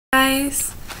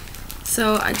Guys,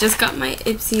 so I just got my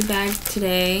Ipsy bag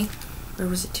today, or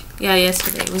was it yeah,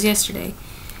 yesterday. It was yesterday,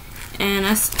 and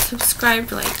I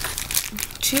subscribed like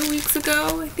 2 weeks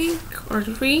ago, I think, or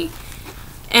 3,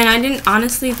 and I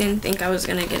honestly didn't think I was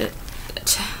gonna get it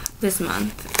this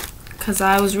month, because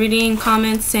I was reading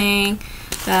comments saying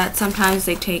that sometimes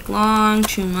they take long,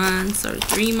 2 months or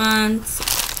 3 months,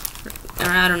 or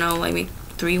I don't know, like maybe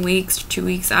 3 weeks or 2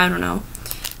 weeks, I don't know.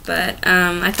 But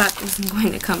I thought it wasn't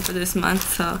going to come for this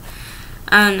month, so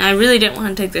I really didn't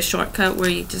want to take the shortcut where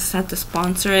you just have to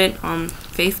sponsor it on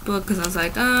Facebook, because I was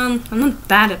like, I'm not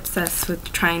that obsessed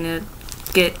with trying to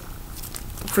get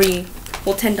free,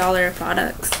 well, $10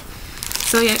 products.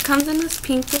 So yeah, it comes in this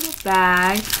pink little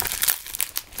bag.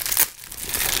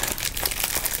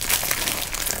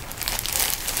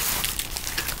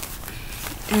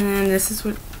 And then this is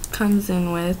what it comes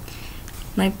in with.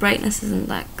 My brightness isn't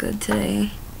that good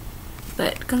today.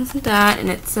 But it comes with that, and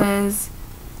it says,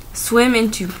 "Swim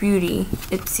into beauty,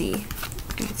 Ipsy."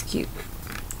 And it's cute.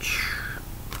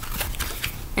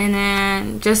 And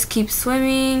then, "Just keep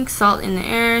swimming, salt in the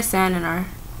air, sand in our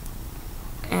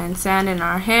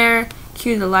hair.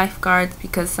 Cue the lifeguards,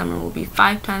 because summer will be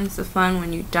 5 times the fun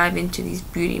when you dive into these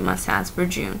beauty must-haves for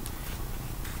June."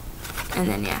 And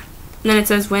then yeah. And then it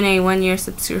says, "Win a 1-year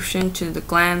subscription to the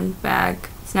GLam bag.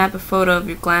 Snap a photo of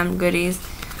your GLam goodies.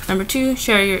 Number 2,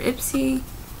 share your Ipsy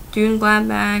June GLam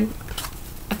bag."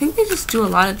 I think they just do a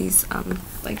lot of these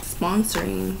like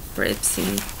sponsoring for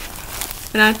Ipsy.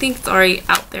 And I think it's already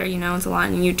out there, you know, it's a lot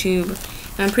on YouTube.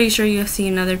 And I'm pretty sure you've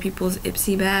seen other people's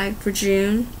Ipsy bag for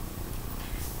June.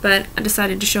 But I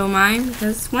decided to show mine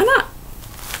because why not?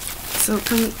 So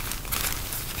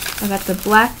I got the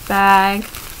black bag,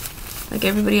 like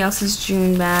everybody else's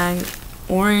June bag,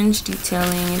 orange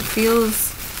detailing. It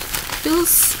feels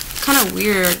kind of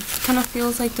weird. Kind of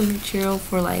feels like the material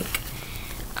for like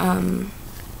I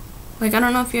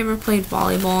don't know if you ever played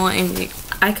volleyball, and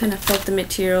I kind of felt the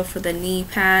material for the knee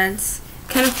pads.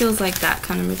 Kind of feels like that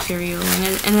kind of material.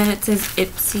 And then it says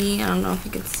Ipsy. I don't know if you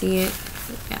can see it,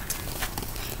 but yeah.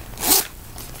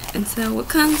 And so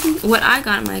what I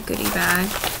got in my goodie bag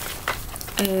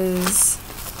is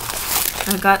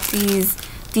I got these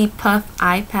Deep Puff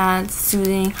Eye Pads.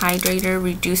 Soothing Hydrator,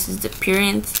 reduces the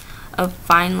appearance of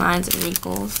fine lines and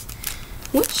wrinkles,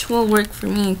 which will work for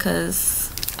me because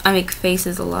I make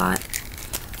faces a lot.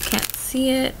 Can't see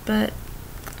it, but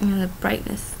the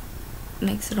brightness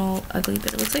makes it all ugly,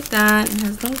 but it looks like that. It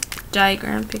has no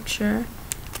diagram picture.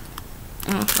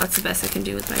 Oh, that's the best I can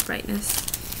do with my brightness.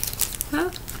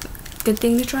 Well, good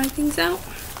thing to try things out.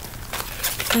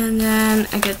 And then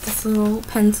I get this little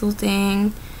pencil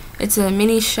thing. It's a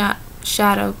mini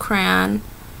shadow crayon,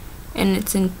 and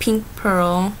it's in pink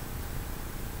pearl.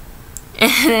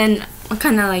 And then I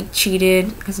kind of like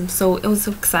cheated because I was so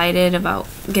excited about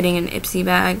getting an Ipsy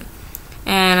bag,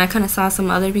 and I kind of saw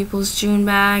some other people's June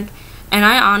bag, and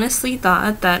I honestly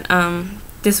thought that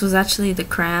this was actually the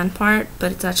crayon part,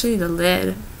 but it's actually the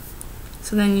lid.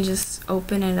 So then you just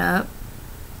open it up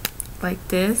like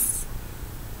this,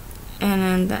 and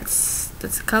then that's the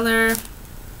color.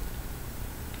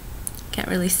 Can't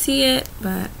really see it,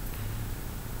 but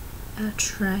I'll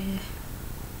try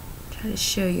to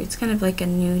show you. It's kind of like a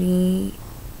nudie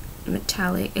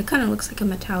metallic. It kind of looks like a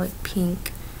metallic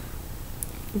pink,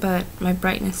 but my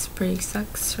brightness pretty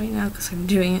sucks right now because I'm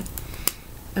doing it.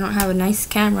 I don't have a nice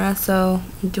camera, so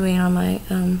I'm doing it on my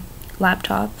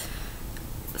laptop.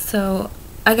 So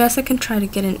I guess I can try to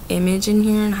get an image in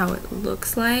here and how it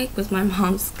looks like with my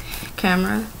mom's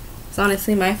camera. So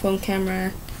honestly, my phone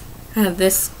camera, I have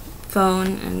this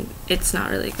phone and it's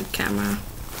not really a good camera,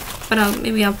 but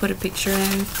maybe I'll put a picture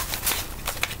in.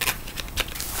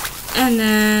 And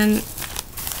then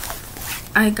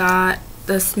I got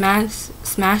the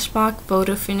Smashbox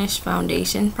Photo Finish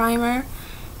Foundation Primer.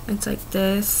 It's like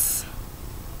this.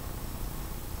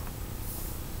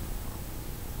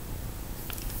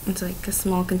 It's like a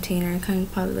small container, kind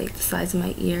of probably like the size of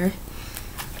my ear.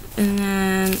 And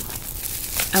then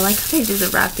I like how they do the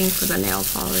wrapping for the nail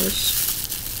polish.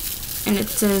 And it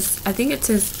says, I think it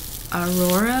says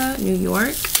Aurora, New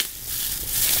York.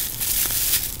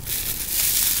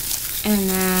 And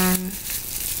then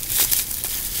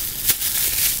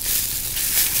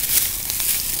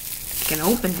I can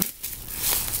open it.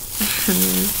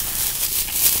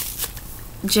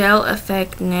 Gel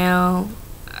Effect Nail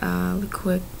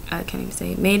Liquid, I can't even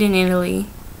say it, made in Italy.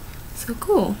 So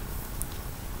cool.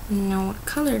 You know what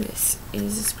color this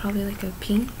is. It's probably like a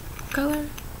pink color.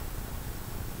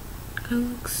 Kind of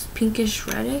looks pinkish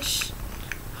reddish.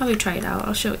 Probably try it out.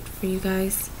 I'll show it for you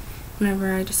guys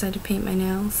whenever I decide to paint my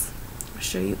nails. I'll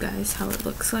show you guys how it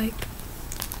looks like.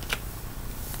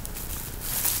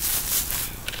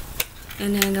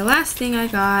 And then the last thing I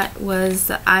got was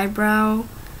the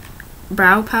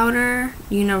brow powder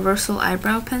universal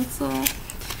eyebrow pencil,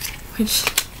 which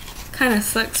kind of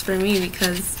sucks for me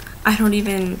because I don't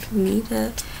even need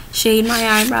to shade my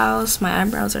eyebrows. My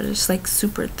eyebrows are just like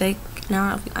super thick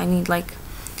now. I need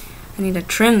to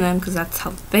trim them because that's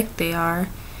how thick they are.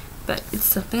 But it's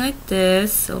something like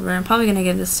this, silver. I'm probably gonna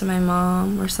give this to my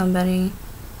mom or somebody,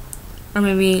 or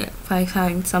maybe if I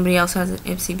find somebody else who has an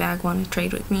Ipsy bag want to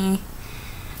trade with me.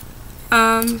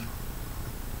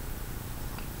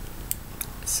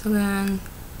 So then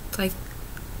it's like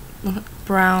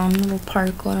brown little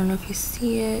particle. I don't know if you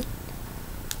see it.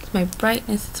 It's my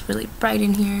brightness. It's really bright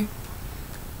in here.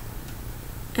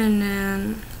 And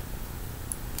then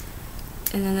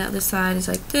the other side is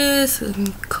like this. So you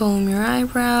can comb your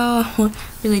eyebrow.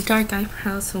 Really dark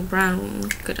eyebrows, so brown won't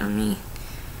look good on me.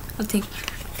 I think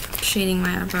shading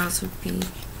my eyebrows would be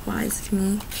wise to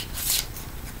me.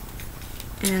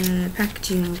 And the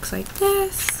packaging looks like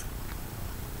this.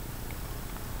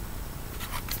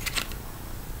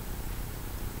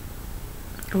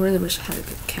 I really wish I had a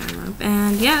good camera.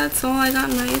 And yeah, that's all I got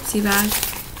in my Ipsy bag.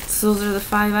 So those are the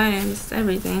 5 items,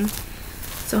 everything.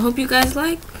 So hope you guys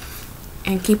like,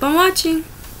 and keep on watching.